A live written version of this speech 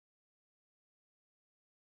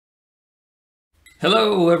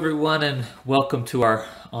Hello everyone and welcome to our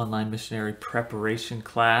online missionary preparation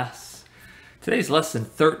class. Today's lesson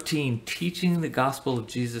 13, Teaching the Gospel of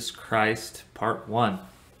Jesus Christ, Part 1.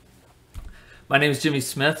 My name is Jimmy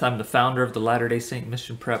Smith. I'm the founder of the Latter-day Saint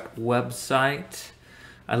Mission Prep website.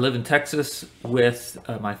 I live in Texas with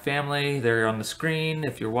my family. They're on the screen.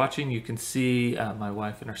 If you're watching, you can see my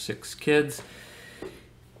wife and our 6 kids.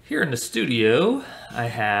 Here in the studio, I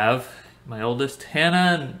have my oldest,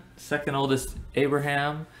 Hannah, and second oldest,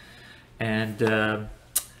 Abraham, and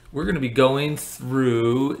we're going to be going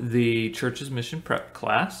through the church's mission prep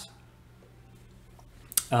class.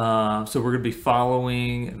 So we're going to be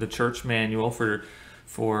following the church manual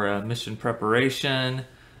for mission preparation.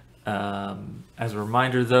 As a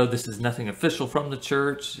reminder, though, this is nothing official from the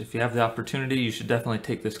church. If you have the opportunity, you should definitely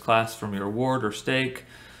take this class from your ward or stake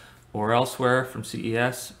or elsewhere from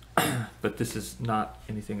CES. But this is not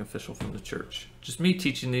anything official from the church. Just me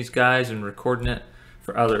teaching these guys and recording it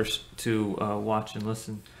for others to watch and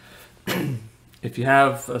listen. If you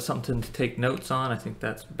have something to take notes on, I think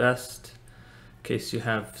that's best. In case you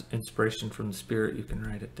have inspiration from the Spirit, you can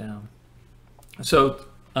write it down. So,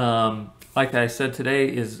 like I said, today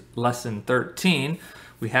is lesson 13.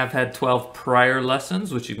 We have had 12 prior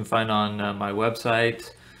lessons, which you can find on my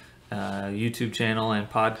website, YouTube channel, and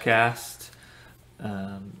podcast.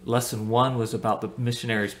 Lesson 1 was about the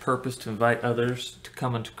missionary's purpose to invite others to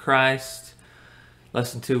come unto Christ.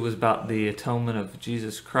 Lesson 2 was about the atonement of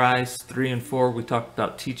Jesus Christ. 3 and 4, we talked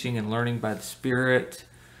about teaching and learning by the Spirit.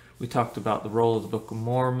 We talked about the role of the Book of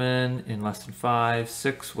Mormon in lesson 5.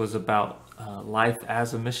 6 was about life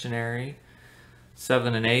as a missionary.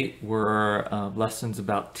 7 and 8 were lessons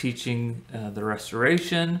about teaching the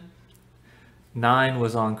restoration. 9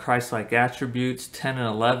 was on Christ-like attributes. 10 and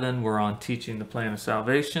 11 were on teaching the plan of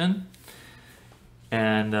salvation.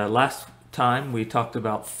 And last time we talked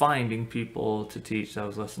about finding people to teach. That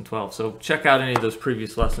was lesson 12. So check out any of those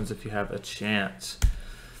previous lessons if you have a chance.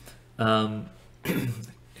 Here I'm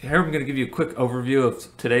going to give you a quick overview of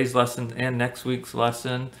today's lesson and next week's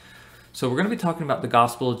lesson. So we're going to be talking about the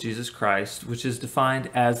gospel of Jesus Christ, which is defined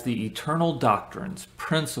as the eternal doctrines,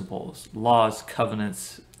 principles, laws,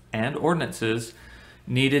 covenants, and ordinances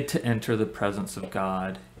needed to enter the presence of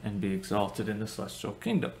God and be exalted in the celestial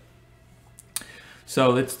kingdom.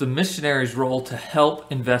 So it's the missionary's role to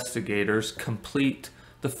help investigators complete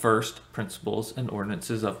the first principles and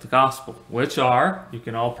ordinances of the gospel, which are, you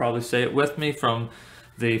can all probably say it with me, from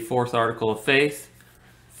the 4th article of faith.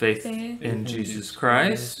 Faith in Jesus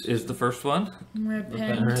Christ is the first one.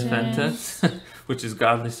 Repentance, which is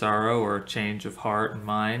godly sorrow or a change of heart and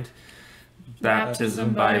mind.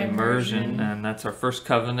 Baptism by immersion, and that's our first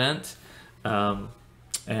covenant. And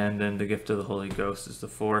then the gift of the Holy Ghost is the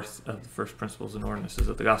 4th of the first principles and ordinances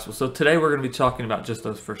of the gospel. So today we're going to be talking about just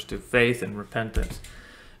those first 2, faith and repentance.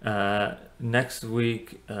 Next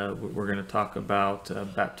week we're going to talk about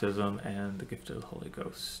baptism and the gift of the Holy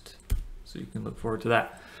Ghost. So you can look forward to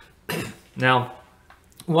that. Now,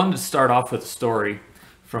 I wanted to start off with a story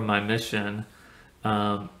from my mission.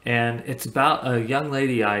 And it's about a young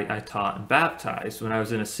lady I taught and baptized when I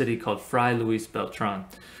was in a city called Fray Luis Beltran.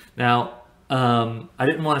 Now, I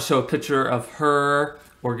didn't want to show a picture of her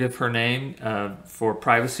or give her name for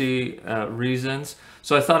privacy reasons.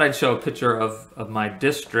 So I thought I'd show a picture of my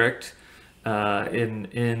district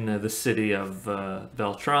in the city of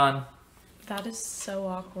Beltran. That is so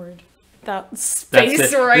awkward. That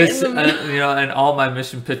space right in the middle. You know, and all my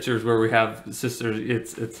mission pictures where we have sisters,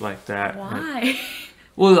 it's like that. Why?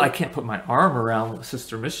 Well, I can't put my arm around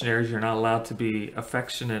sister missionaries. You're not allowed to be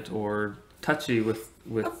affectionate or touchy with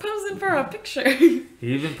I'm posing for a picture.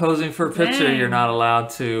 Even posing for a picture, Dang. you're not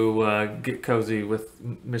allowed to get cozy with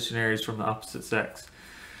missionaries from the opposite sex.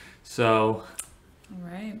 So, All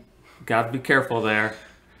right. gotta be careful there.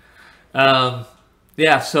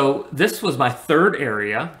 Yeah, so this was my 3rd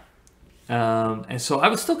area. And so I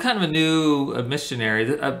was still kind of a new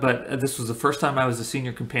missionary, but this was the first time I was a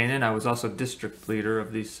senior companion. I was also district leader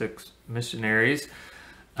of these 6 missionaries.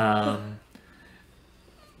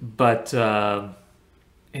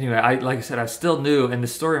 Anyway, like I said, I was still new, and the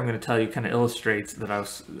story I'm going to tell you kind of illustrates that I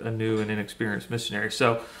was a new and inexperienced missionary.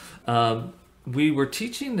 So we were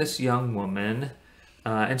teaching this young woman,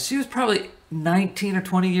 and she was probably 19 or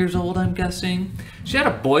 20 years old, I'm guessing. She had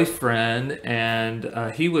a boyfriend,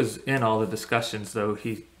 and he was in all the discussions, though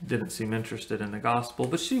he didn't seem interested in the gospel,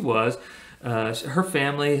 but she was. Her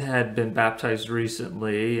family had been baptized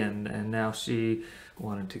recently, and now she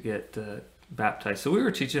wanted to get baptized. So we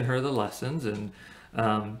were teaching her the lessons, and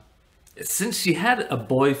since she had a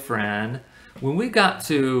boyfriend, when we got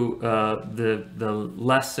to the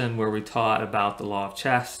lesson where we taught about the law of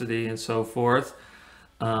chastity and so forth,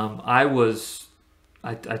 I was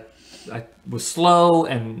slow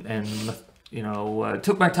and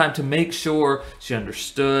took my time to make sure she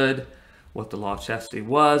understood what the law of chastity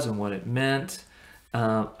was and what it meant.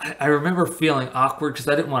 I remember feeling awkward because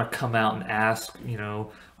I didn't want to come out and ask,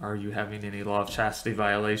 are you having any law of chastity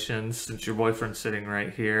violations since your boyfriend's sitting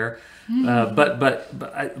right here? But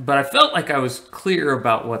I felt like I was clear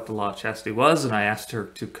about what the law of chastity was, and I asked her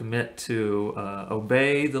to commit to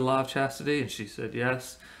obey the law of chastity, and she said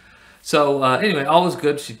yes. So anyway, all was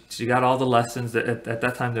good. She got all the lessons. At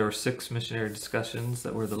that time, there were 6 missionary discussions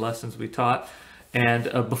that were the lessons we taught.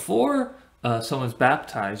 And before someone's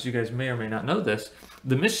baptized, you guys may or may not know this,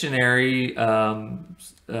 the missionary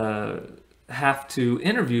have to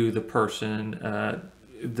interview the person,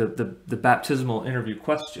 the baptismal interview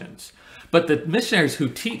questions. But the missionaries who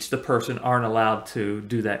teach the person aren't allowed to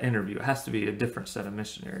do that interview. It has to be a different set of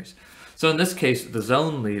missionaries. So in this case, the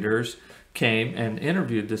zone leaders came and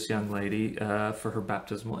interviewed this young lady for her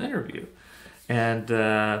baptismal interview. And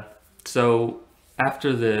so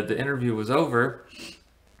after the interview was over,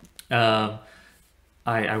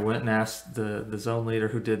 I went and asked the zone leader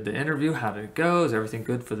who did the interview, how did it go? Is everything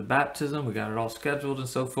good for the baptism? We got it all scheduled and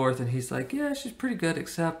so forth. And he's like, yeah, she's pretty good,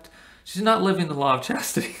 except she's not living the law of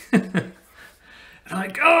chastity. And I'm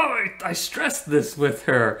like, I stressed this with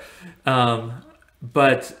her.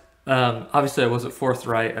 But obviously I wasn't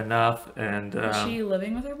forthright enough. And was she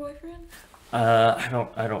living with her boyfriend? I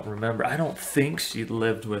don't remember. I don't think she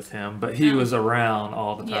lived with him, but he was around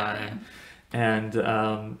all the time. Yeah. And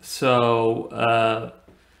so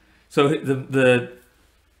the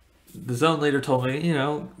zone leader told me,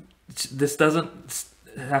 this doesn't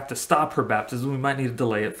have to stop her baptism. We might need to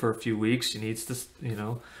delay it for a few weeks. She needs to,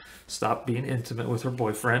 stop being intimate with her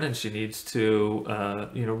boyfriend, and she needs to,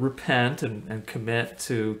 repent and commit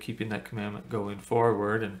to keeping that commandment going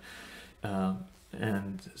forward.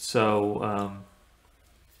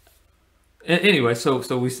 Anyway,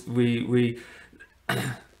 so we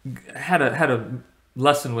had a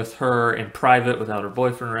lesson with her in private without her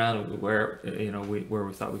boyfriend around, where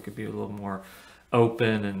we thought we could be a little more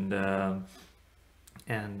open,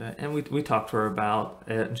 and we talked to her about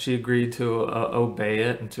it, and she agreed to obey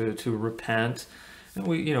it and to repent. And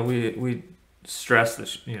we stressed that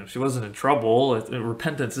she wasn't in trouble.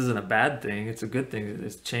 Repentance isn't a bad thing; it's a good thing.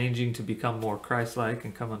 It's changing to become more Christ-like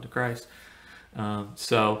and come unto Christ.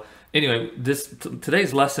 So anyway,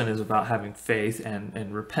 today's lesson is about having faith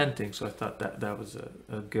and repenting. So I thought that was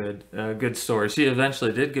a good story. She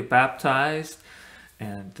eventually did get baptized,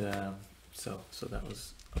 and so that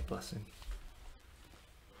was a blessing.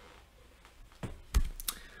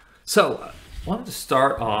 So I wanted to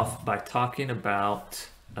start off by talking about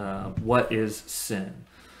what is sin.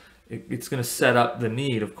 It's going to set up the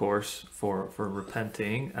need, of course, for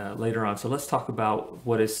repenting later on. So let's talk about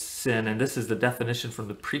what is sin. And this is the definition from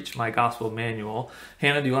the Preach My Gospel manual.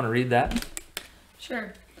 Hannah, do you want to read that?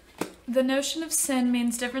 Sure. The notion of sin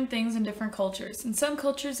means different things in different cultures. In some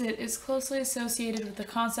cultures, it is closely associated with the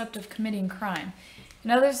concept of committing crime.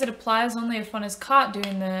 In others, it applies only if one is caught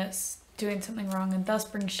doing something wrong, and thus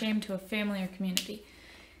brings shame to a family or community.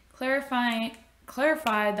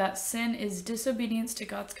 Clarified that sin is disobedience to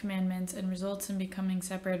God's commandments and results in becoming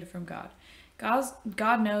separated from God.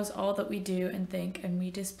 God knows all that we do and think, and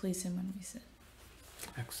we displease him when we sin.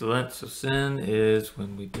 Excellent. So sin is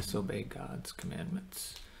when we disobey God's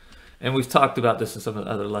commandments. And we've talked about this in some of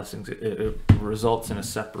the other lessons. It results in a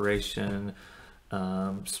separation,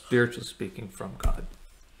 spiritually speaking, from God.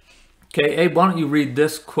 Okay, Abe, why don't you read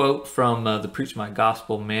this quote from the Preach My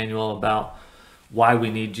Gospel manual about why we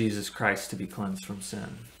need Jesus Christ to be cleansed from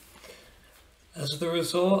sin. As the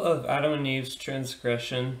result of Adam and Eve's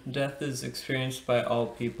transgression, death is experienced by all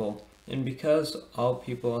people. And because all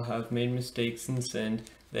people have made mistakes and sinned,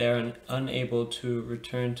 they are unable to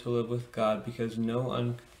return to live with God, because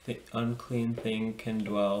no unclean thing can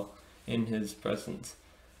dwell in his presence.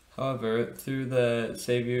 However, through the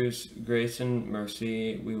Savior's grace and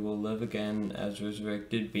mercy, we will live again as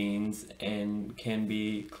resurrected beings and can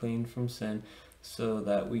be clean from sin, so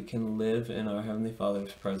that we can live in our Heavenly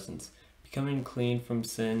Father's presence. Becoming clean from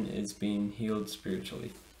sin is being healed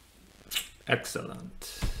spiritually.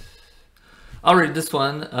 Excellent. I'll read this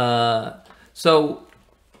one.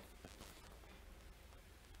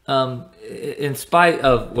 In spite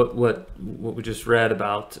of what we just read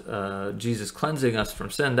about Jesus cleansing us from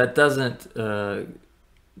sin, that doesn't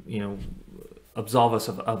absolve us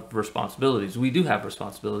of responsibilities. We do have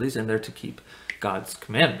responsibilities, and they're to keep God's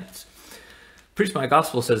commandments. Preach My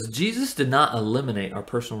Gospel says Jesus did not eliminate our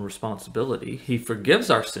personal responsibility. He forgives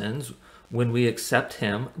our sins when we accept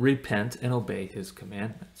him, repent, and obey his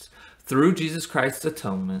commandments. through Jesus Christ's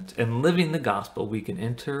atonement and living the gospel, we can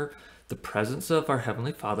enter the presence of our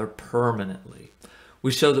Heavenly Father permanently.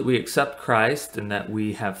 We show that we accept Christ and that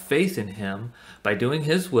we have faith in him by doing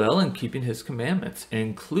his will and keeping his commandments,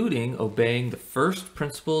 including obeying the first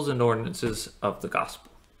principles and ordinances of the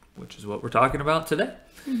gospel, which is what we're talking about today.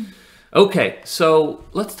 Okay, so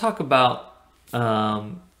let's talk about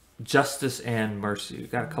justice and mercy.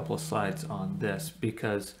 We've got a couple of slides on this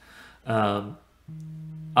because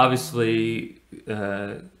obviously,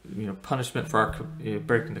 punishment for our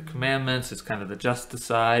breaking the commandments is kind of the justice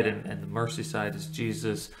side, and the mercy side is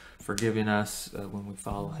Jesus forgiving us when we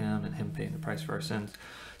follow him and him paying the price for our sins.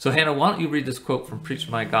 So Hannah, why don't you read this quote from Preach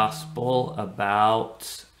My Gospel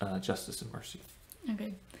about justice and mercy?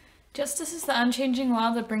 Okay. Justice is the unchanging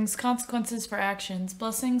law that brings consequences for actions,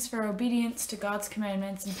 blessings for obedience to God's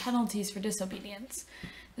commandments, and penalties for disobedience.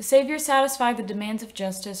 The Savior satisfied the demands of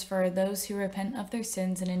justice for those who repent of their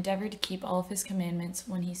sins and endeavor to keep all of his commandments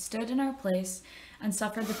when he stood in our place and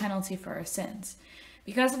suffered the penalty for our sins.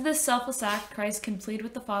 Because of this selfless act, Christ can plead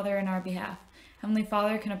with the Father in our behalf. Heavenly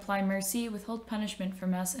Father can apply mercy, withhold punishment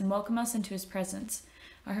from us, and welcome us into his presence.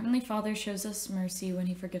 Our Heavenly Father shows us mercy when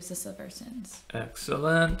he forgives us of our sins.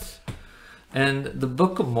 Excellent. And the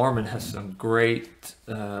Book of Mormon has some great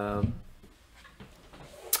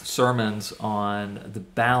sermons on the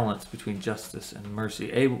balance between justice and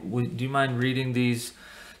mercy. Abe, do you mind reading these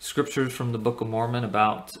scriptures from the Book of Mormon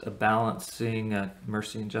about balancing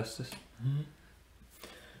mercy and justice?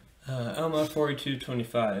 Alma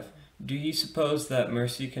 42:25. Do ye suppose that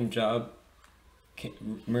mercy can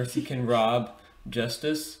rob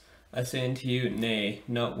justice? I say unto you, nay,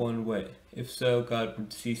 not one way. If so, God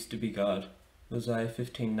would cease to be God. Mosiah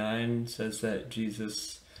 15:9 says that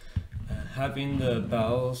Jesus, having the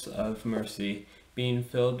bowels of mercy, being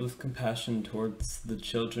filled with compassion towards the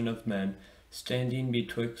children of men, standing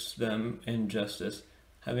betwixt them and justice,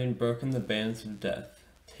 having broken the bands of death,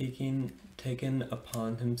 taken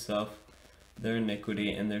upon himself their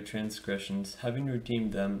iniquity and their transgressions, having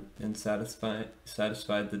redeemed them and satisfied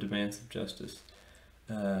the demands of justice.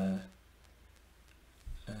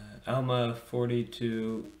 Alma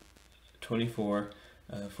 42:24.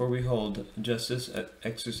 For behold, justice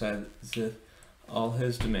exerciseth all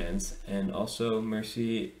his demands, and also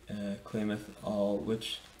mercy claimeth all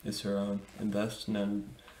which is her own, and thus none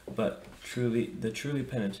but the truly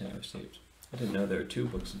penitent are saved. I didn't know there were two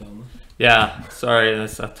books of Alma. Yeah, sorry,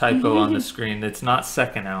 that's a typo on the screen. It's not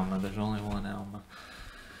second Alma. There's only one Alma.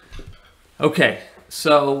 Okay,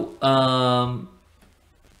 so all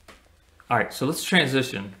right, so let's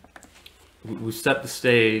transition. We set the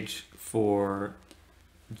stage for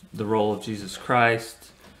the role of Jesus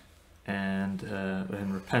Christ and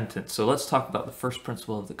repentance. So let's talk about the first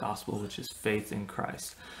principle of the gospel, which is faith in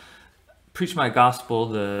Christ. Preach My Gospel,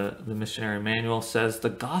 the missionary manual, says the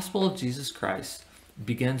gospel of Jesus Christ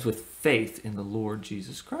begins with faith in the Lord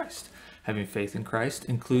Jesus Christ. Having faith in Christ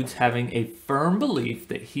includes having a firm belief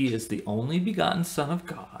that he is the only begotten Son of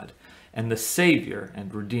God and the Savior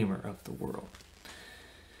and Redeemer of the world.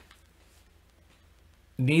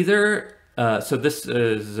 So this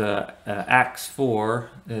is Acts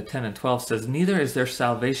 4:10 and 12 says, neither is there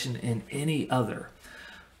salvation in any other,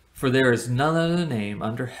 for there is none other name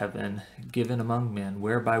under heaven given among men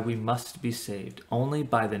whereby we must be saved, only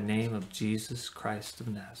by the name of Jesus Christ of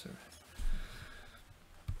Nazareth.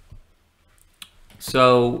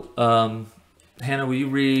 So, Hannah, will you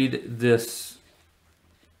read this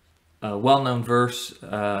well-known verse,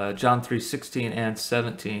 John 3:16 and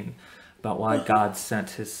 17, about why God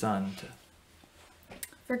sent his Son to...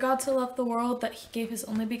 For God so loved the world that he gave his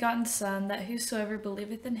only begotten Son, that whosoever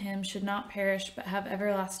believeth in him should not perish, but have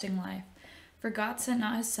everlasting life. For God sent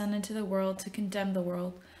not his Son into the world to condemn the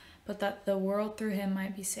world, but that the world through him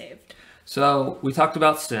might be saved. So we talked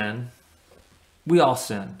about sin. We all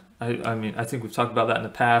sin. I mean, I think we've talked about that in the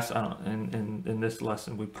past. In this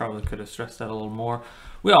lesson, we probably could have stressed that a little more.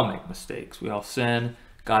 We all make mistakes. We all sin.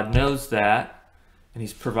 God knows that, and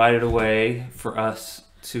he's provided a way for us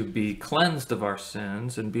to be cleansed of our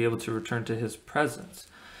sins and be able to return to his presence.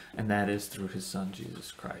 And that is through his Son,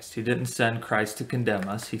 Jesus Christ. He didn't send Christ to condemn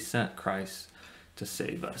us. He sent Christ to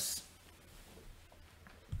save us.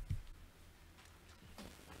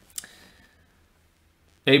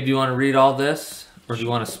 Abe, do you want to read all this? Or do you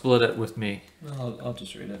want to split it with me? I'll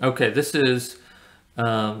just read it. Okay, this is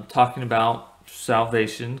talking about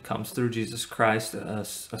salvation comes through Jesus Christ, a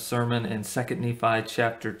sermon in 2 Nephi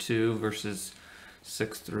chapter 2, verses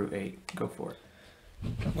 6 through 8. Go for it.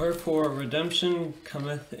 Wherefore redemption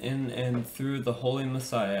cometh in and through the Holy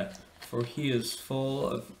Messiah, for he is full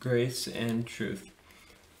of grace and truth.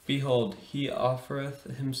 Behold, he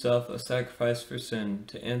offereth himself a sacrifice for sin,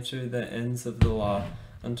 to answer the ends of the law,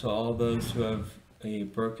 unto all those who have a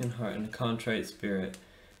broken heart and a contrite spirit.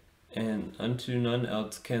 And unto none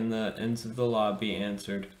else can the ends of the law be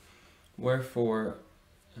answered. Wherefore,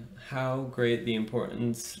 how great the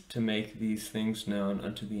importance to make these things known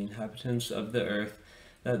unto the inhabitants of the earth,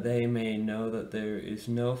 that they may know that there is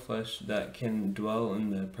no flesh that can dwell in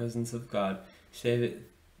the presence of God, save it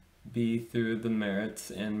be through the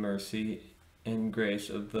merits and mercy and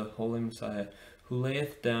grace of the Holy Messiah, who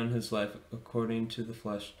layeth down his life according to the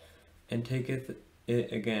flesh, and taketh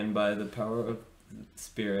it again by the power of the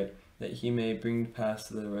Spirit, that he may bring to pass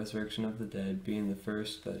the resurrection of the dead, being the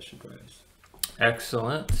first that should rise.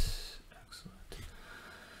 Excellent. Excellent.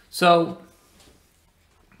 So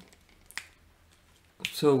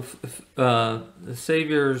the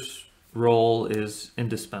Savior's role is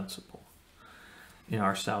indispensable in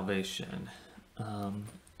our salvation.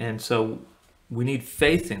 And so we need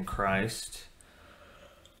faith in Christ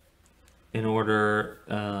in order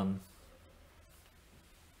to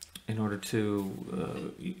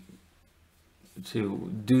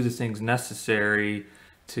do the things necessary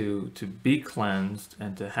to be cleansed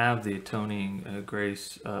and to have the atoning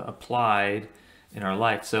grace applied in our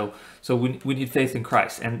life. So we need faith in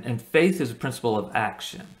Christ, and faith is a principle of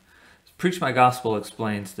action. Preach My Gospel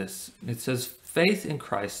explains this. It says faith in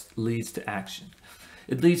Christ leads to action.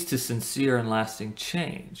 It leads to sincere and lasting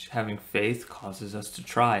change. Having faith causes us to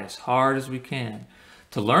try as hard as we can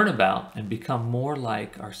to learn about and become more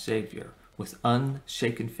like our Savior, with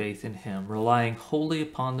unshaken faith in him, relying wholly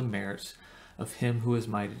upon the merits of him who is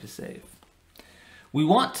mighty to save. We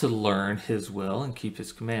want to learn his will and keep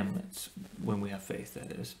his commandments when we have faith,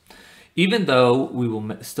 that is. Even though we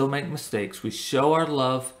will still make mistakes, we show our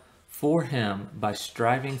love for him by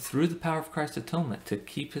striving through the power of Christ's atonement to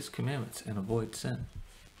keep his commandments and avoid sin.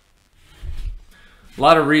 A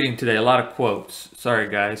lot of reading today, a lot of quotes. Sorry,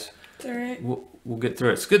 guys. It's all right. We'll get through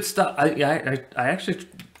it. It's good stuff. I actually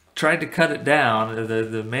tried to cut it down.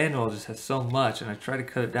 The manual just has so much, and I tried to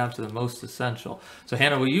cut it down to the most essential. So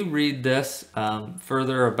Hannah, will you read this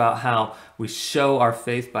further about how we show our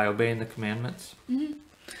faith by obeying the commandments? Mm-hmm.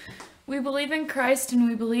 We believe in Christ, and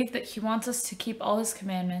we believe that he wants us to keep all his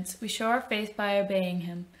commandments. We show our faith by obeying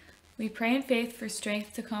him. We pray in faith for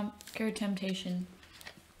strength to conquer temptation.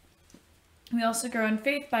 We also grow in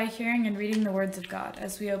faith by hearing and reading the words of God.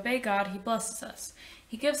 As we obey God, he blesses us.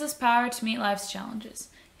 He gives us power to meet life's challenges.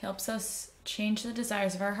 He helps us change the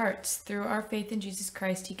desires of our hearts. Through our faith in Jesus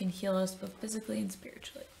Christ, he can heal us both physically and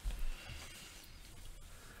spiritually.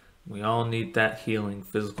 We all need that healing,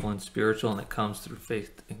 physical and spiritual, and it comes through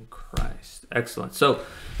faith in Christ. Excellent. So, all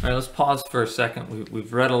right, let's pause for a second.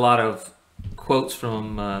 We've read a lot of quotes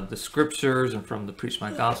from the scriptures and from the Preach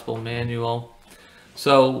My Gospel manual.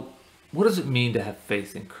 So, what does it mean to have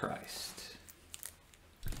faith in Christ?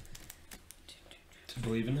 To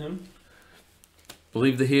believe in him?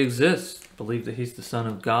 Believe that he exists. Believe that he's the Son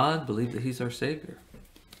of God. Believe that he's our Savior.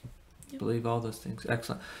 Yep. Believe all those things.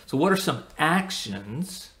 Excellent. So what are some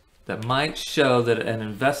actions that might show that an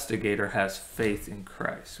investigator has faith in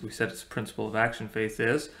Christ? We said it's a principle of action, faith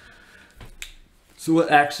is. So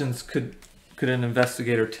what actions could an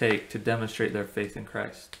investigator take to demonstrate their faith in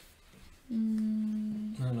Christ? I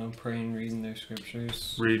don't know, praying, reading their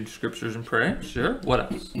scriptures. Reading scriptures and praying, sure. What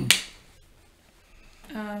else?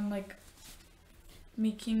 Like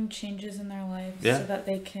making changes in their lives Yeah. so that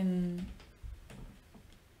they can...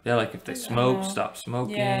 Yeah, like if they smoke, stop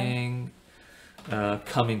smoking. Yeah.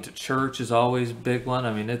 Coming to church is always a big one.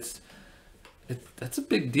 I mean, that's a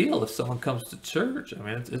big deal if someone comes to church. I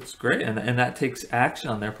mean, it's great. And that takes action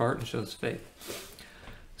on their part and shows faith.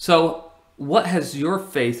 So what has your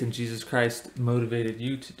faith in Jesus Christ motivated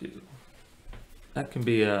you to do? That can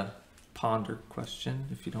be a ponder question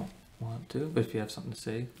if you don't want to, but if you have something to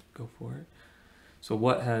say, go for it. So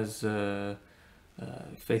what has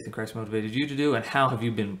faith in Christ motivated you to do, and how have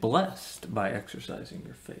you been blessed by exercising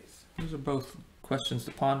your faith? Those are both questions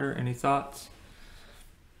to ponder. Any thoughts?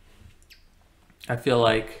 I feel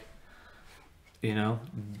like,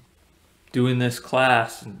 doing this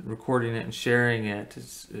class and recording it and sharing it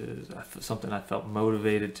is something I felt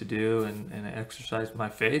motivated to do, and I exercised my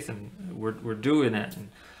faith, and we're doing it, and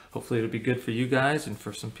hopefully it'll be good for you guys and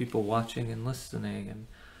for some people watching and listening. And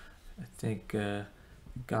I think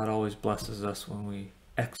God always blesses us when we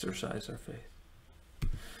exercise our faith.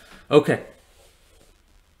 Okay.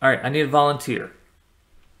 All right, I need a volunteer.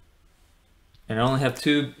 And I only have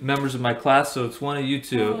 2 members of my class, so it's one of you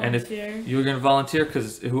two. And if you're going to volunteer,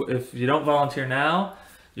 because if you don't volunteer now,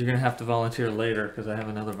 You're going to have to volunteer later because I have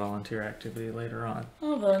another volunteer activity later on.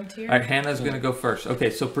 I'll volunteer. All right, Hannah's going to go first. Okay,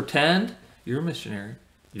 so pretend you're a missionary.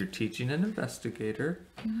 You're teaching an investigator.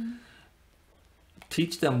 Mm-hmm.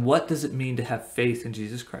 Teach them, what does it mean to have faith in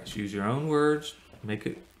Jesus Christ? Use your own words. Make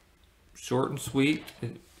it short and sweet,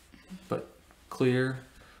 but clear.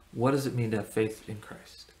 What does it mean to have faith in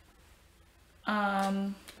Christ?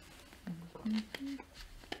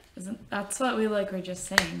 That's what we were just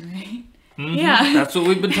saying, right? Mm-hmm. Yeah. That's what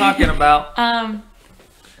we've been talking about.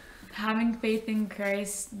 Having faith in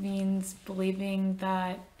Christ means believing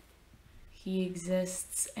that he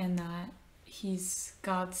exists and that he's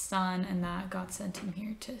God's son and that God sent him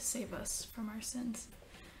here to save us from our sins.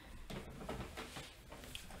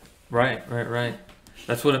 Right.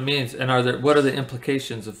 That's what it means. And what are the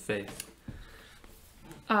implications of faith?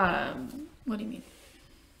 What do you mean?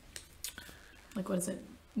 Like, what does it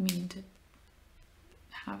mean to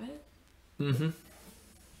have it? Mm-hmm.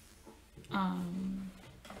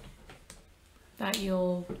 That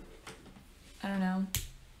you'll, I don't know,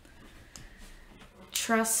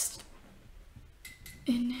 trust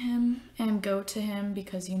in him and go to him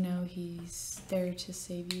because you know he's there to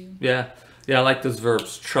save you. Yeah, I like those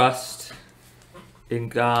verbs. Trust in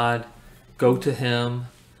God, go to him.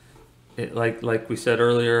 It, like we said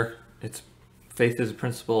earlier, it's faith is a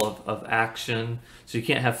principle of action. So you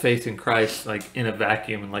can't have faith in Christ in a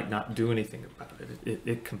vacuum and not do anything about it.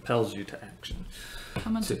 It compels you to action.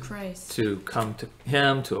 Come unto Christ. To come to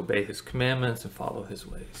him, to obey his commandments and follow his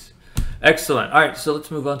ways. Excellent. All right, so let's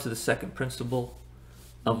move on to the second principle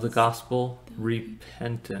of the gospel,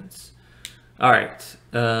 repentance. All right.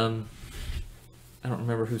 I don't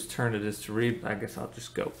remember whose turn it is to read, but I guess I'll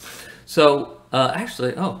just go. So,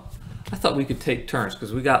 actually, I thought we could take turns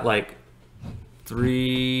because we got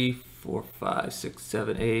 3, 4, 5, 6,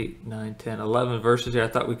 7, 8, 9, 10, 11 verses here. I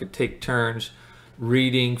thought we could take turns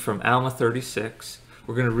reading from Alma 36.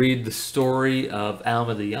 We're going to read the story of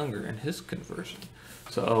Alma the Younger and his conversion.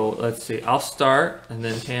 So let's see. I'll start, and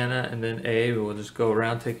then Hannah, and then Abe. We'll just go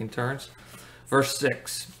around taking turns. Verse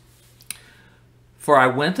 6. For I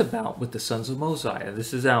went about with the sons of Mosiah.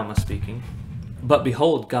 This is Alma speaking. But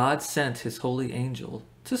behold, God sent his holy angel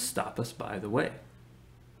to stop us by the way.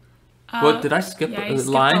 What, did I skip a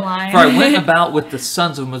line? For I went about with the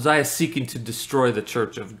sons of Mosiah seeking to destroy the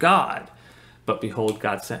church of God. But behold,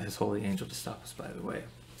 God sent his holy angel to stop us by the way.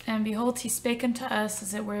 And behold, he spake unto us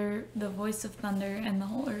as it were the voice of thunder, and the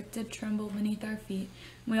whole earth did tremble beneath our feet.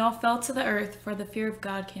 And we all fell to the earth, for the fear of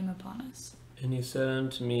God came upon us. And he said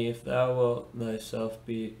unto me, if thou wilt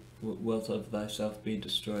of thyself be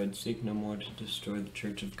destroyed, seek no more to destroy the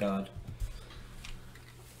church of God.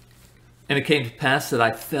 And it came to pass that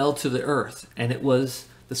I fell to the earth, and it was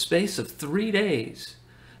the space of 3 days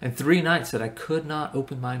and 3 nights that I could not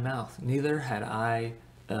open my mouth, neither had I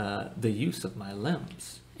the use of my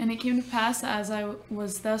limbs. And it came to pass, as I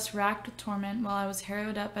was thus racked with torment, while I was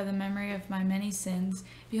harrowed up by the memory of my many sins,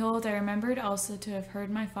 behold, I remembered also to have heard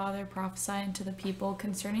my father prophesy unto the people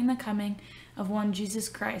concerning the coming of one Jesus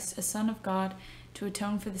Christ, a Son of God, to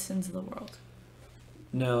atone for the sins of the world.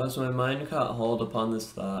 Now as my mind caught hold upon this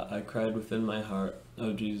thought, I cried within my heart,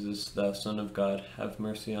 O Jesus, thou Son of God, have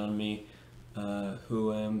mercy on me,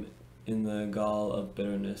 who am in the gall of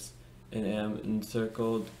bitterness, and am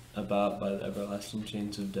encircled about by the everlasting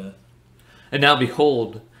chains of death. And now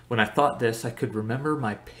behold, when I thought this, I could remember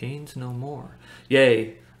my pains no more.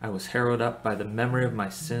 Yea, I was harrowed up by the memory of my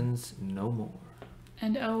sins no more.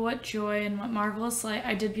 And oh, what joy and what marvelous light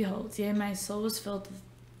I did behold. Yea, my soul was filled with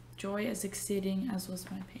joy as exceeding as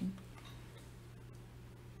was my pain.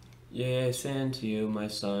 Yea, I say unto you, my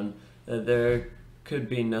son, that there could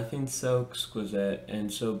be nothing so exquisite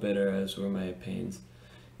and so bitter as were my pains.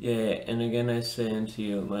 Yea, and again I say unto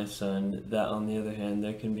you, my son, that on the other hand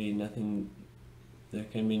there can be nothing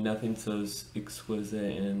so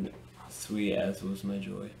exquisite and sweet as was my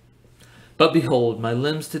joy. But behold, my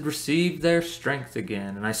limbs did receive their strength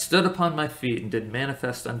again, and I stood upon my feet and did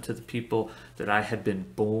manifest unto the people that I had been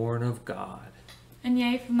born of God. And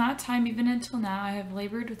yea, from that time even until now I have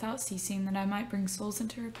labored without ceasing, that I might bring souls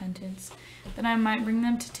into repentance, that I might bring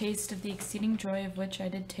them to taste of the exceeding joy of which I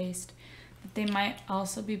did taste, that they might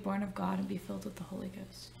also be born of God and be filled with the Holy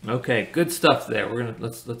Ghost. Okay, good stuff there.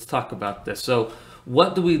 Let's talk about this. So,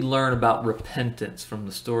 what do we learn about repentance from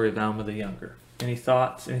the story of Alma the Younger? Any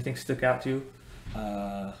thoughts? Anything stick out to you?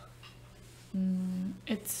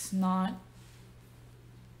 It's not.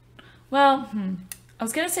 Well, I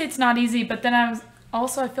was gonna say it's not easy, but then I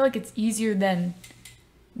feel like it's easier than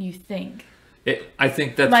you think. I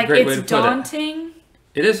think that's a great way to put it. It's daunting.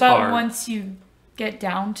 It is but hard. Once you get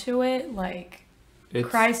down to it,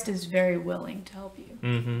 Christ is very willing to help you.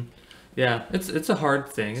 Mm-hmm. Yeah, it's a hard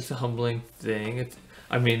thing. It's a humbling thing.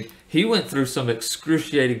 I mean, he went through some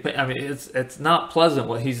excruciating pain. I mean, it's not pleasant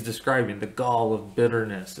what he's describing, the gall of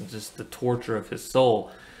bitterness and just the torture of his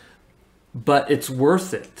soul. But it's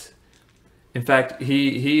worth it. In fact, he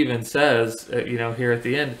even says, here at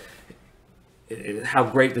the end, how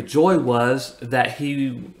great the joy was that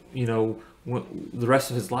he, the rest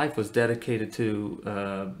of his life was dedicated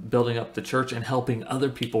to building up the church and helping other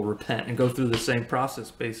people repent and go through the same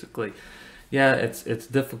process, basically. Yeah, it's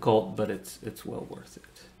difficult, but it's well worth it.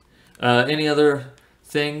 Any other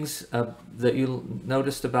things that you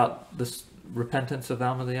noticed about this repentance of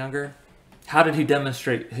Alma the Younger? How did he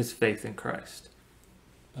demonstrate his faith in Christ?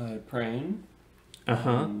 By praying.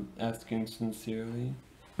 Asking sincerely.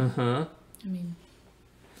 I mean,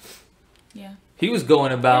 yeah. He was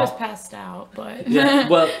going about. He was passed out, but Yeah.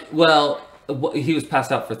 Well, he was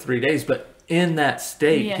passed out for 3 days, but in that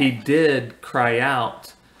state, he did cry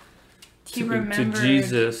out to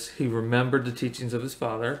Jesus. He remembered the teachings of his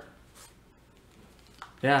Father.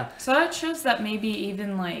 Yeah. So that shows that maybe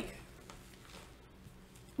even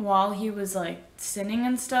while he was sinning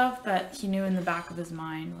and stuff, that he knew in the back of his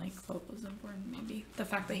mind what was important. Maybe the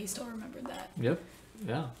fact that he still remembered that. Yep.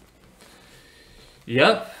 Yeah.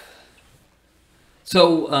 Yep.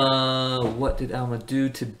 So, what did Alma do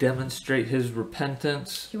to demonstrate his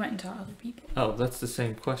repentance? He went and taught other people. Oh, that's the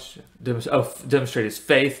same question. Demonstrate his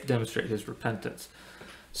faith, demonstrate his repentance.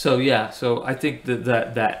 So, yeah. So, I think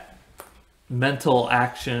that mental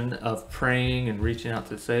action of praying and reaching out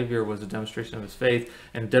to the Savior was a demonstration of his faith,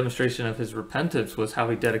 and a demonstration of his repentance was how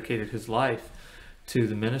he dedicated his life to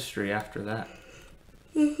the ministry after that.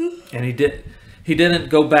 Mm-hmm. And he didn't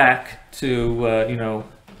go back to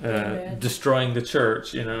destroying the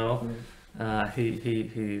church. He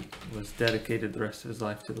was dedicated the rest of his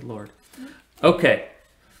life to the Lord. Okay,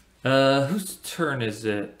 whose turn is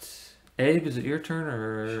it? Abe, is it your turn,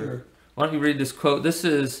 or Sure. Why don't you read this quote? This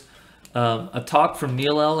is a talk from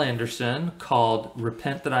Neil L. Anderson called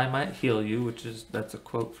 "Repent that I might heal you," that's a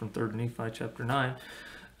quote from 3 Nephi chapter 9.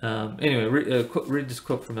 Anyway, read this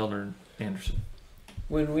quote from Elder Anderson.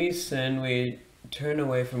 When we sin, we turn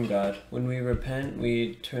away from God. When we repent,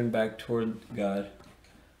 we turn back toward God.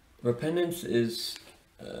 Repentance is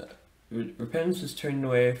turning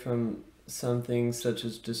away from something such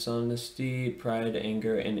as dishonesty, pride,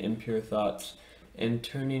 anger, and impure thoughts, and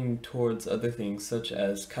turning towards other things such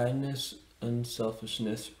as kindness,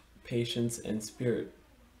 unselfishness, patience, and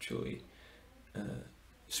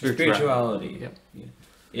spirituality. Yep. Yeah.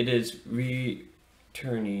 It is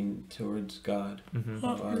returning towards God.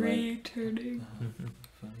 Mm-hmm. Returning.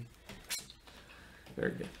 Funny.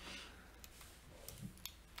 Very good.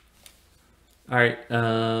 All right,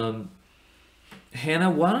 Hannah,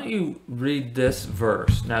 why don't you read this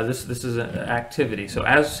verse? Now, this is an activity. So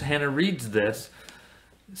as Hannah reads this,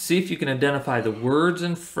 see if you can identify the words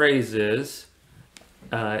and phrases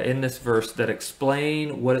in this verse that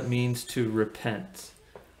explain what it means to repent.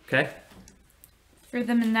 Okay? For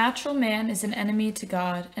the natural man is an enemy to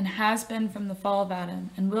God, and has been from the fall of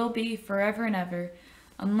Adam, and will be forever and ever,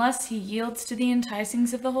 unless he yields to the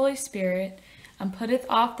enticings of the Holy Spirit, and putteth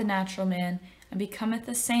off the natural man, and becometh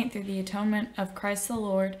a saint through the atonement of Christ the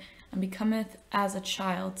Lord, and becometh as a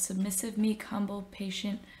child, submissive, meek, humble,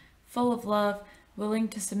 patient, full of love, willing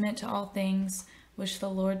to submit to all things, which the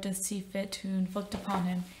Lord doth see fit to inflict upon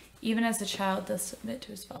him, even as a child doth submit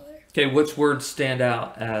to his father. Okay, which words stand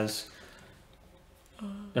out as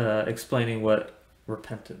explaining what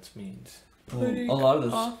repentance means? Well, a lot of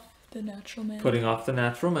this, off the natural man. Putting off the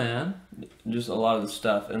natural man. just a lot of the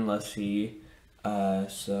stuff, unless he,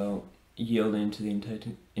 yielding to the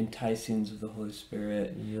enticings of the Holy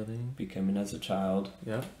Spirit, Yielding. becoming as a child.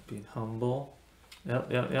 Yep. Being humble.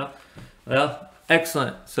 Yep. Well,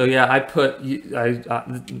 excellent. So yeah,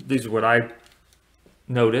 these are what I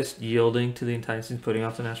noticed: yielding to the enticings, putting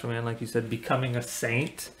off the natural man, like you said, becoming a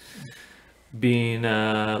saint, being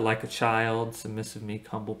like a child, submissive, meek,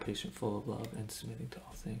 humble, patient, full of love, and submitting to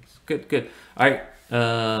all things. Good. All right.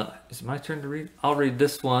 Is it my turn to read? I'll read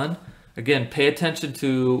this one. Again, pay attention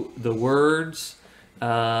to the words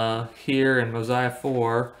here in Mosiah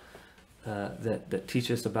 4 that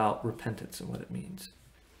teach us about repentance and what it means.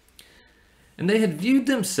 And they had viewed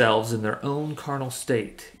themselves in their own carnal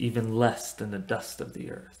state, even less than the dust of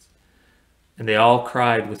the earth. And they all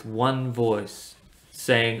cried with one voice,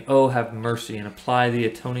 saying, "Oh, have mercy, and apply the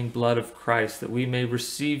atoning blood of Christ, that we may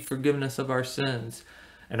receive forgiveness of our sins,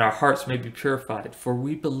 and our hearts may be purified. For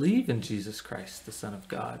we believe in Jesus Christ, the Son of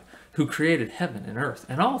God, who created heaven and earth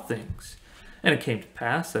and all things." And it came to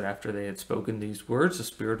pass that after they had spoken these words, the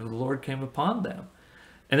Spirit of the Lord came upon them.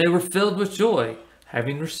 And they were filled with joy,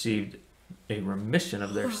 having received a remission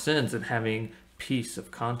of their sins and having peace of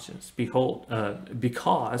conscience. Behold,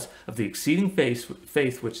 because of the exceeding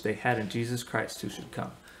faith which they had in Jesus Christ who should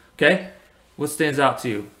come. Okay? What stands out to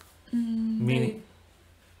you? Meaning,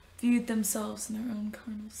 they viewed themselves in their own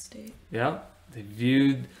carnal state. yeah, they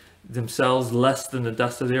viewed themselves less than the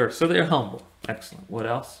dust of the earth. So they're humble. Excellent. What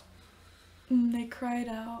else? They cried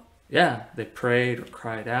out. Yeah, they prayed or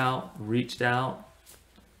cried out, reached out.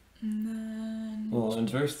 And then... Well, in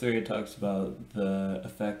verse 3 it talks about the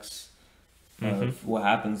effects Mm-hmm. of what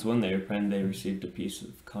happens when they repent. They received a peace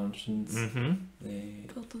of conscience. Mm-hmm. They,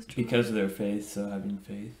 filled with joy. because of their faith, so having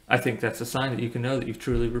faith. I think that's a sign that you can know that you've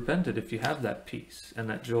truly repented if you have that peace and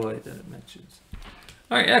that joy that it mentions.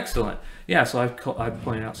 All right, excellent. Yeah, so I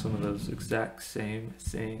point out some of those exact same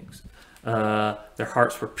things. Their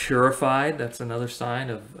hearts were purified. That's another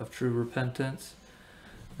sign of true repentance.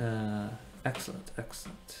 Excellent,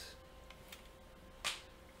 excellent.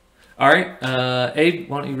 All right, Abe,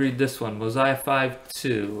 why don't you read this one? Mosiah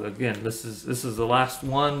 5:2. Again, this is the last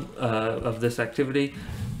one of this activity.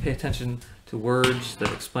 Pay attention to words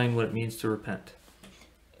that explain what it means to repent.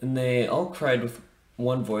 And they all cried with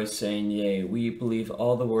one voice, saying, Yea, we believe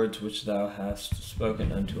all the words which thou hast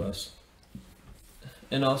spoken unto us.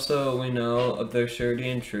 And also we know of their surety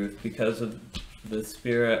and truth, because of the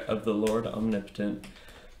Spirit of the Lord omnipotent,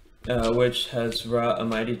 which has wrought a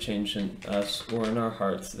mighty change in us or in our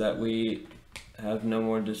hearts, that we have no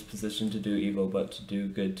more disposition to do evil, but to do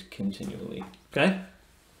good continually. Okay?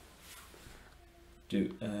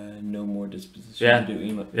 No more disposition Yeah. to do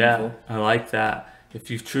evil. Yeah, I like that. If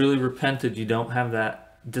you've truly repented, you don't have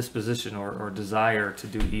that disposition or desire to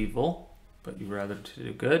do evil, but you rather to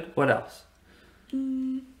do good. What else?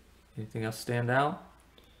 Anything else stand out?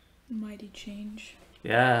 Mighty change.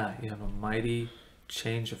 Yeah, you have a mighty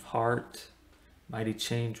change of heart, mighty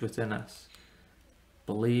change within us.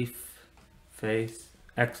 Belief, faith,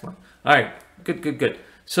 excellent. All right, good.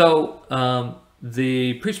 So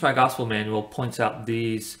the Preach My Gospel manual points out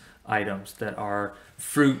these items that are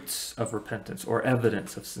fruits of repentance or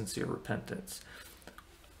evidence of sincere repentance.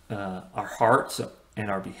 Our hearts and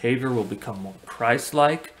our behavior will become more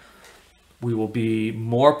Christ-like. We will be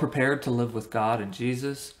more prepared to live with God and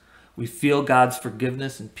Jesus. We feel God's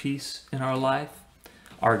forgiveness and peace in our life.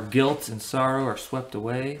 Our guilt and sorrow are swept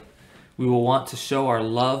away. We will want to show our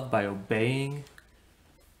love by obeying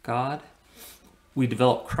God. We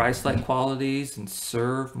develop Christ-like qualities and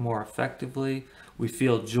serve more effectively. We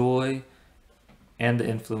feel joy and the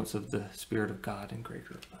influence of the Spirit of God in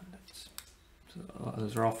greater abundance. So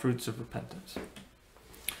those are all fruits of repentance.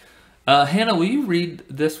 Hannah, will you read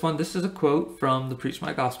this one? This is a quote from the Preach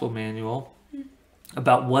My Gospel manual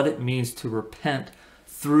about what it means to repent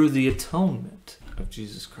through the atonement of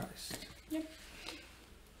Jesus Christ. Yep.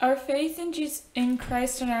 Our faith in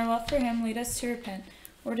Christ and our love for Him lead us to repent,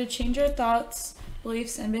 or to change our thoughts,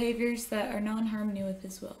 beliefs, and behaviors that are not in harmony with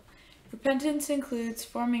His will. Repentance includes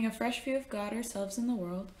forming a fresh view of God, ourselves, and the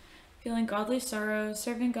world, feeling godly sorrow,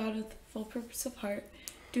 serving God with full purpose of heart,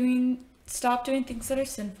 stop doing things that are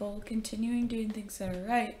sinful, continuing doing things that are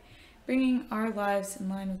right, bringing our lives in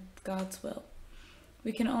line with God's will.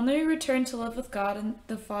 We can only return to live with God and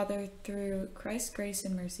the Father through Christ's grace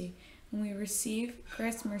and mercy, when we receive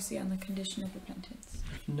Christ's mercy on the condition of repentance.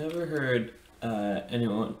 Never heard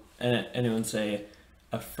anyone say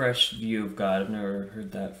a fresh view of God. I've never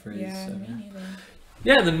heard that phrase. Yeah, me neither.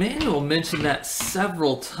 Yeah, the manual mentioned that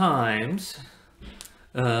several times,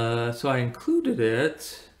 so I included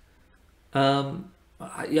it. I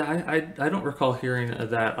don't recall hearing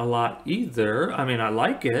that a lot either. I mean, I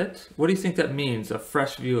like it. What do you think that means? A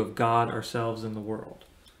fresh view of God, ourselves, and the world.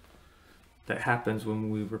 That happens when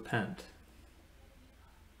we repent.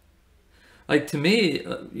 Like, to me,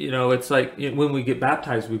 it's like when we get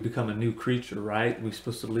baptized, we become a new creature, right? We're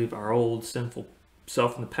supposed to leave our old sinful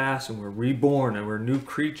self in the past, and we're reborn, and we're a new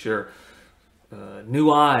creature, new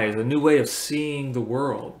eyes, a new way of seeing the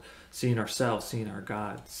world. Seeing ourselves, seeing our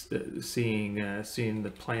God, seeing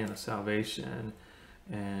the plan of salvation,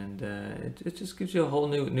 and it just gives you a whole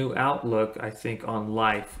new outlook, I think, on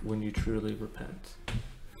life when you truly repent.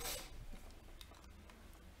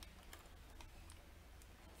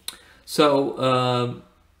 So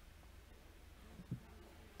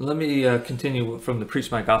let me continue from the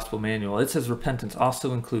Preach My Gospel manual. It says repentance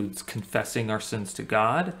also includes confessing our sins to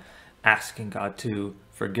God, asking God to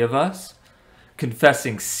forgive us,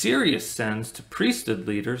 confessing serious sins to priesthood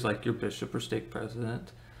leaders like your bishop or stake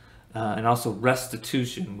president, and also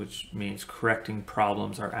restitution, which means correcting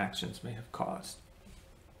problems our actions may have caused.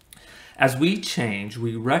 As we change,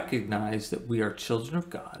 we recognize that we are children of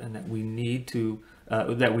God and that we need to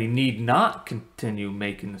that we need not continue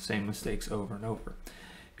making the same mistakes over and over.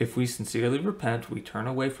 If we sincerely repent, we turn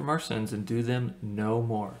away from our sins and do them no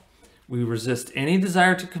more. We resist any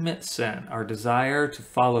desire to commit sin. Our desire to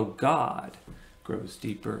follow God grows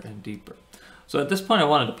deeper and deeper. So at this point, I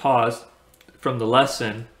wanted to pause from the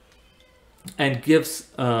lesson and give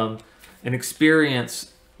an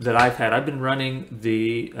experience that I've had. I've been running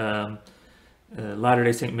the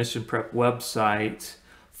Latter-day Saint Mission Prep website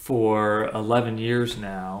for 11 years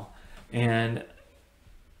now, and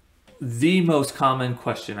the most common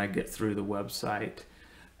question I get through the website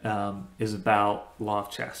is about law of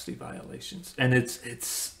chastity violations, and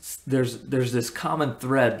there's this common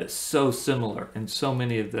thread that's so similar in so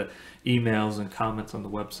many of the emails and comments on the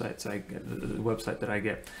websites the website that I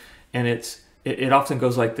get, and it often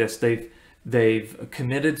goes like this: they've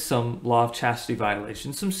committed some law of chastity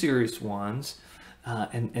violations, some serious ones,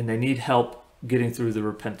 and they need help getting through the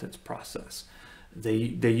repentance process.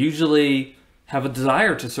 They usually have a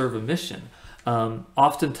desire to serve a mission.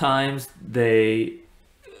 Oftentimes they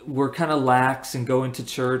were kind of lax in going to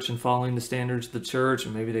church and following the standards of the church,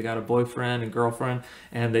 and maybe they got a boyfriend and girlfriend,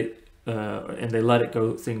 and they let it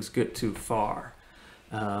go. Things get too far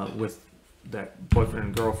with that boyfriend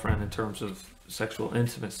and girlfriend in terms of sexual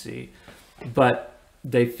intimacy, but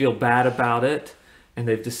they feel bad about it, and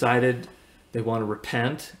they've decided they want to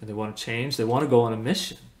repent and they want to change. They want to go on a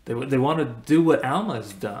mission. They want to do what Alma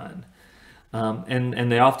has done.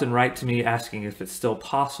 And they often write to me asking if it's still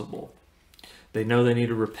possible. They know they need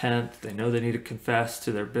to repent. They know they need to confess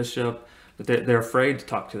to their bishop, but they're afraid to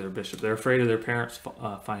talk to their bishop. They're afraid of their parents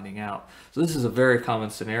finding out. So this is a very common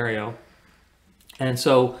scenario. And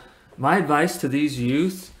so my advice to these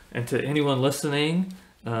youth and to anyone listening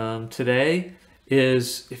today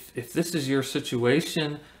is, if this is your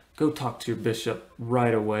situation, go talk to your bishop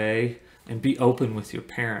right away and be open with your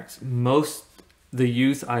parents. Most the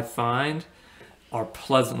youth I find are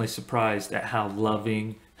pleasantly surprised at how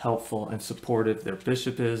loving, helpful, and supportive their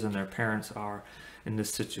bishop is and their parents are in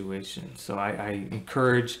this situation. So I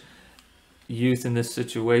encourage youth in this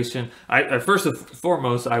situation. First and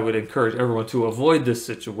foremost, I would encourage everyone to avoid this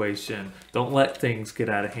situation. Don't let things get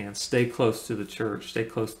out of hand. Stay close to the church. Stay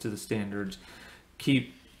close to the standards.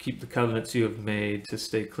 Keep the covenants you have made to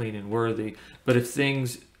stay clean and worthy. But if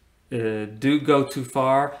things do go too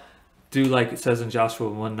far, do like it says in Joshua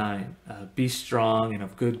 1:9, be strong and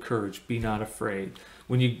of good courage, be not afraid.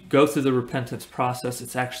 When you go through the repentance process,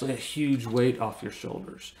 it's actually a huge weight off your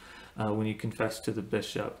shoulders when you confess to the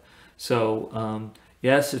bishop. So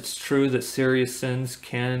yes, it's true that serious sins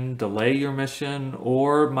can delay your mission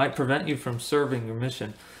or might prevent you from serving your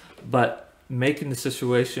mission, but making the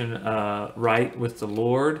situation right with the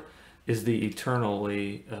Lord is the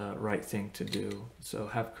eternally right thing to do. So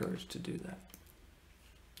have courage to do that.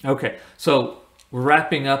 Okay, so we're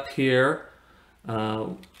wrapping up here.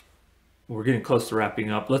 We're getting close to wrapping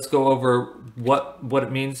up. Let's go over what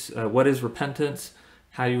it means, what is repentance,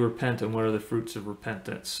 how you repent, and what are the fruits of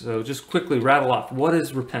repentance. So just quickly rattle off, what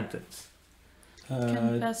is repentance?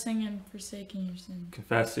 Confessing and forsaking your sins.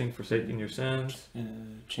 Confessing, forsaking your sins.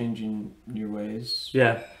 Changing your ways.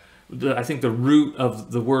 Yeah. I think the root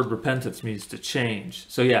of the word repentance means to change.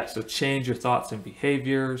 So yeah, so change your thoughts and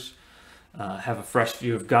behaviors. Have a fresh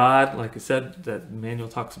view of God. Like I said, that Manuel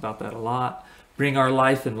talks about that a lot. Bring our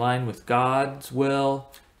life in line with God's will.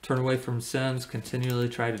 Turn away from sins. Continually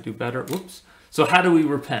try to do better. Whoops. So how do we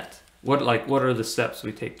repent? What are the steps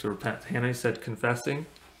we take to repent? Hannah said confessing.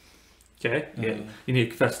 Okay. Yeah. You need to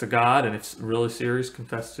confess to God, and if it's really serious,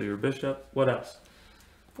 confess to your bishop. What else?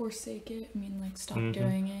 Forsake it. I mean, like, stop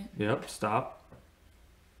doing it. Yep. Stop.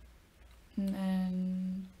 And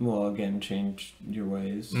then... Well, again, change your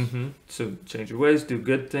ways. So change your ways. Do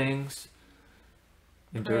good things.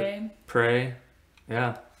 Pray.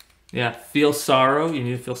 Yeah. Yeah. Feel sorrow. You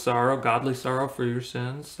need to feel sorrow. Godly sorrow for your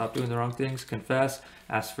sins. Stop doing the wrong things. Confess.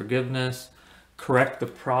 Ask forgiveness. Correct the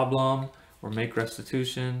problem or make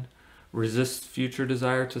restitution. Resist future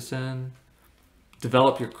desire to sin.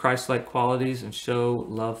 Develop your Christ-like qualities and show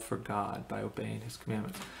love for God by obeying His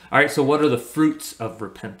commandments. All right, so what are the fruits of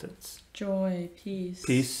repentance? Joy, peace.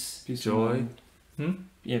 Peace, joy.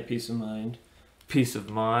 Yeah, peace of mind. Peace of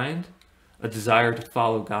mind. A desire to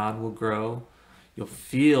follow God will grow. You'll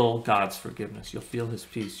feel God's forgiveness. You'll feel His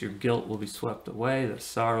peace. Your guilt will be swept away. The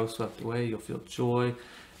sorrow swept away. You'll feel joy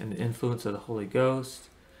and the influence of the Holy Ghost.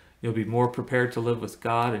 You'll be more prepared to live with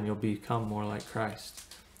God, and you'll become more like Christ.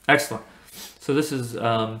 Excellent. So this is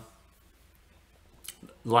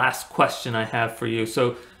last question I have for you.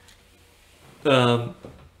 So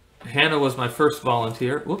Hannah was my first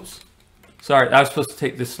volunteer. Whoops. Sorry, I was supposed to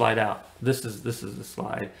take this slide out. This is the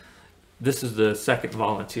slide. this is the second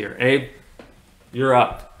volunteer. Abe, you're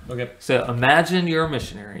up. Okay. So imagine you're a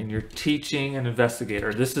missionary and you're teaching an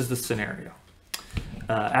investigator. This is the scenario.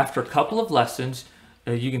 After a couple of lessons,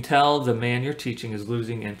 you can tell the man you're teaching is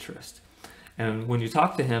losing interest. And when you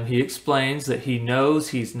talk to him, he explains that he knows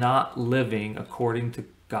he's not living according to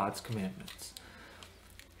God's commandments.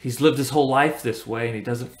 He's lived his whole life this way, and he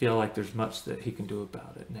doesn't feel like there's much that he can do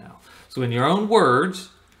about it now. So in your own words,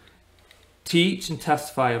 teach and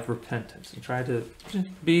testify of repentance, and try to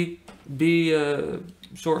be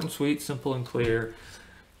short and sweet, simple and clear.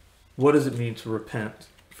 What does it mean to repent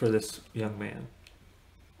for this young man?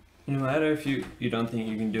 No matter if you don't think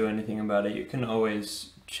you can do anything about it, you can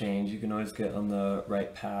always change. You can always get on the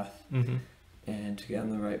right path. Mm-hmm. And to get on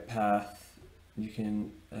the right path, you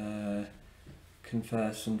can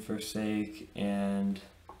confess and forsake and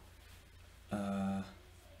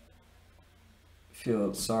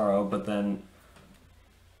feel sorrow, but then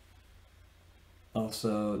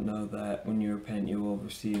also know that when you repent, you will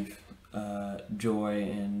receive joy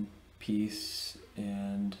and peace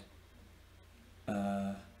and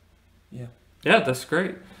Yeah, that's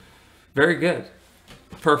great. Very good.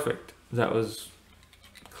 Perfect. That was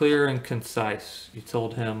clear and concise. You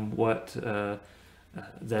told him what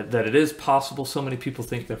that it is possible. So many people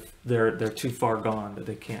think they're too far gone, that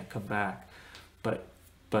they can't come back, but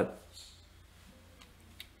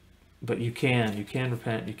you can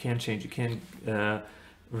repent, you can change, you can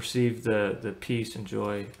receive the peace and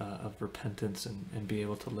joy of repentance and be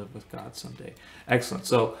able to live with God someday. Excellent.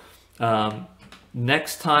 So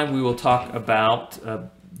next time we will talk about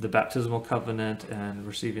the baptismal covenant and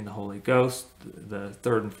receiving the Holy Ghost, the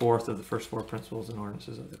third and fourth of the first four principles and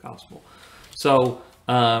ordinances of the gospel. So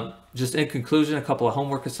just in conclusion, a couple of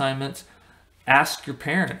homework assignments. Ask your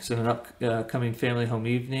parents in an upcoming family home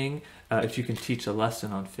evening if you can teach a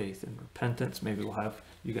lesson on faith and repentance. Maybe we'll have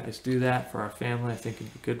you guys do that for our family. I think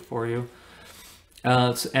it'd be good for you.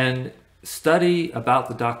 And study about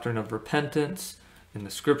the doctrine of repentance in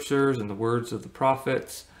the scriptures and the words of the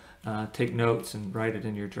prophets. Take notes and write it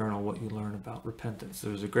in your journal what you learn about repentance.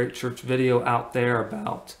 There's a great church video out there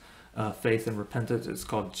about faith and repentance. It's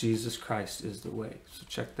called Jesus Christ is the Way. So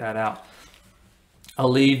check that out.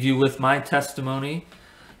 I'll leave you with my testimony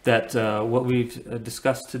that what we've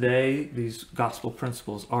discussed today, these gospel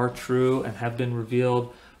principles, are true and have been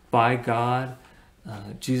revealed by God.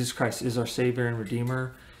 Jesus Christ is our Savior and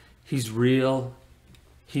Redeemer. He's real.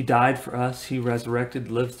 He died for us. He resurrected,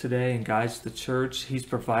 lives today, and guides the church. He's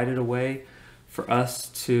provided a way for us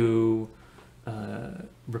to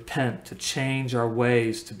repent, to change our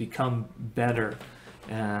ways, to become better,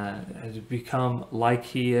 and to become like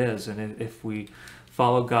He is. And if we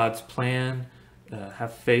follow God's plan,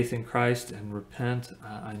 have faith in Christ, and repent,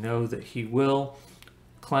 I know that He will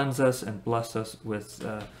cleanse us and bless us with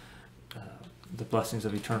the blessings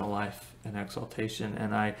of eternal life and exaltation.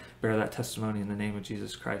 And I bear that testimony in the name of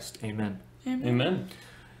Jesus Christ. Amen. Amen. Amen.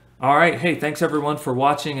 All right. Hey, thanks everyone for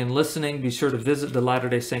watching and listening. Be sure to visit the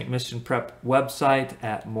Latter-day Saint Mission Prep website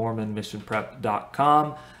at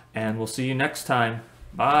mormonmissionprep.com, and we'll see you next time.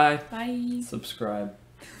 Bye. Bye. Subscribe.